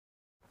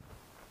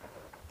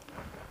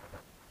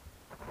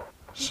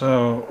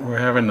So we're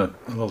having a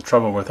little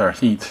trouble with our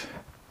heat.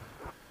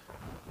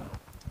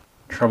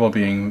 Trouble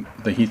being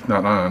the heat's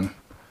not on,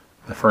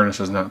 the furnace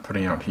is not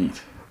putting out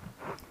heat.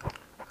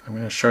 I'm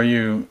going to show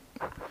you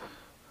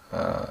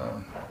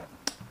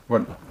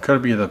what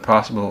could be the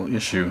possible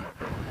issue.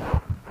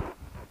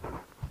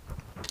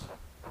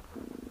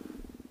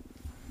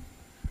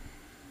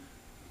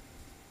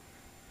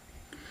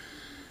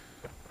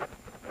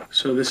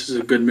 So this is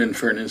a Goodman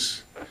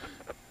furnace,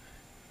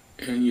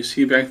 and you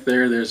see back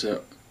there there's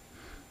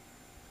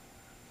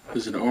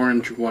an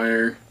orange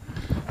wire.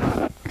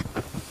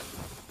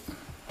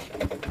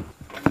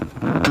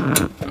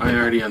 I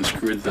already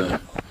unscrewed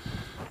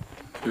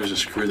there's a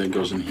screw that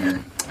goes in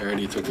here. I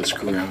already took the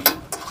screw out.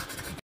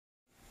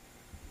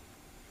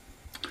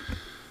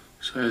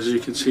 So as you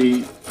can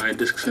see, I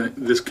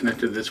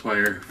disconnected this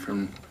wire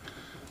from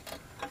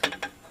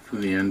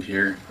the end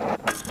here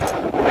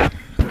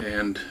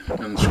and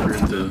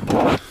unscrewed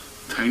the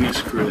tiny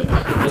screw that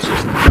holds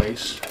this in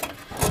place,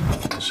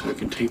 so we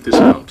can take this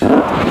out.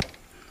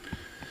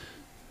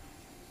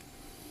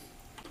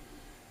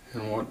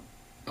 And what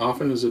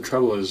often is the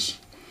trouble is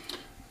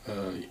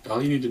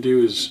all you need to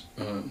do is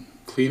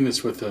clean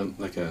this with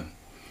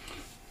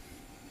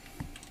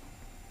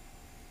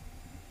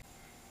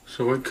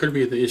So what could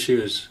be the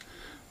issue is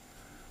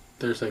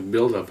there's like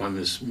buildup on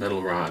this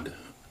metal rod,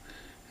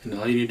 and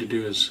all you need to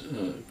do is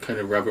kind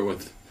of rub it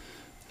with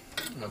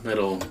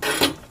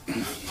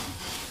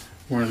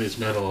one of these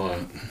metal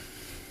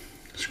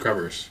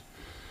scrubbers.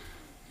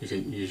 You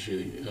can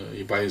usually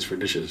you buy these for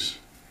dishes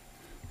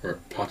or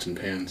pots and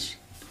pans.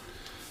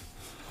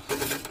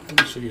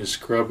 So you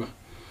scrub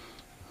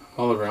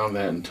all around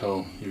that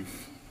until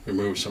you've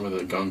removed some of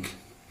the gunk.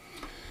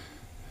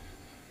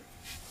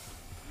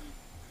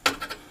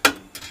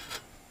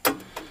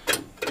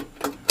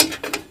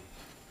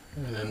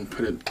 And then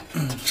put it,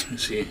 you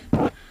see,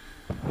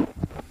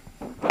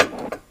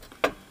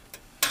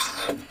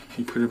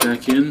 you put it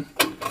back in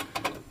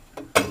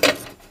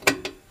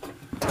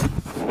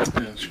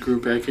and screw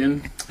it back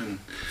in, and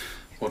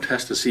we'll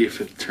test to see if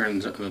it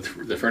turns,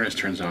 the furnace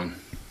turns on.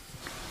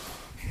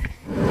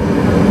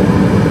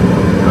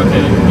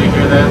 Okay, you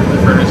hear that?